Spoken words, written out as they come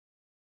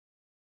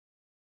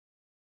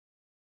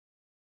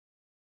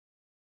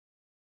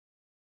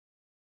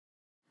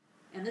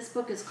And this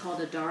book is called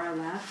Adar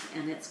Aleph,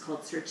 and it's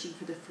called Searching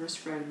for the First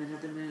Fragment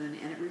of the Moon.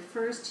 And it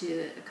refers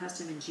to a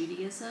custom in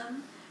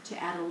Judaism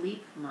to add a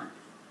leap month.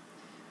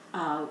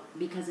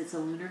 Because it's a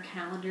lunar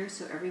calendar,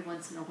 so every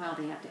once in a while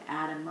they have to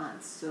add a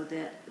month so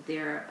that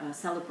their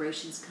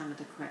celebrations come at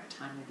the correct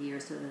time of year,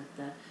 so that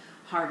the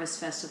harvest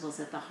festivals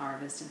at the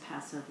harvest and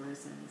Passover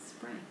is in the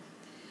spring.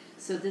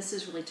 So this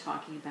is really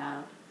talking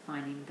about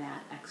finding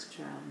that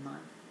extra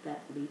month,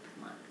 that leap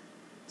month,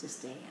 to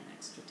stay an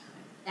extra time.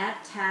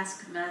 At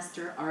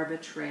taskmaster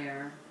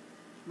arbitraire,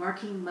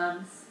 marking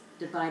months,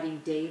 dividing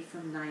day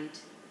from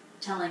night,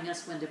 telling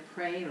us when to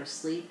pray or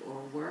sleep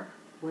or work,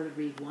 whether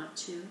we want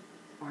to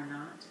or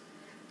not,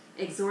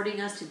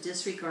 exhorting us to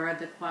disregard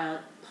the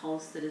quiet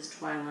pulse that is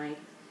twilight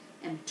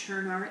and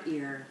turn our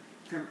ear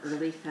from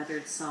early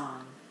feathered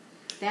song.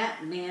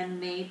 That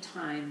man-made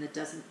time that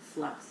doesn't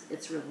flux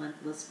its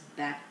relentless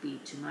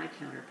backbeat to my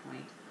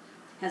counterpoint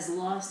has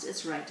lost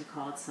its right to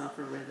call itself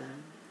a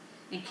rhythm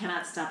and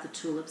cannot stop the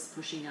tulips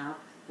pushing up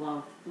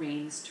while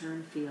rains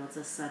turn fields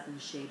a sudden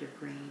shade of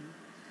green,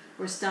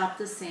 or stop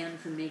the sand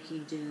from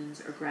making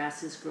dunes or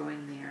grasses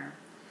growing there.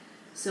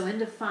 So in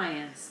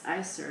defiance,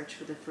 I search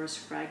for the first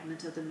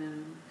fragment of the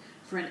moon,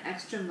 for an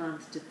extra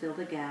month to fill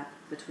the gap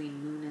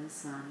between moon and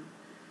sun.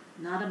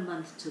 Not a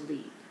month to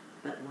leap,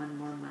 but one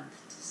more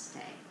month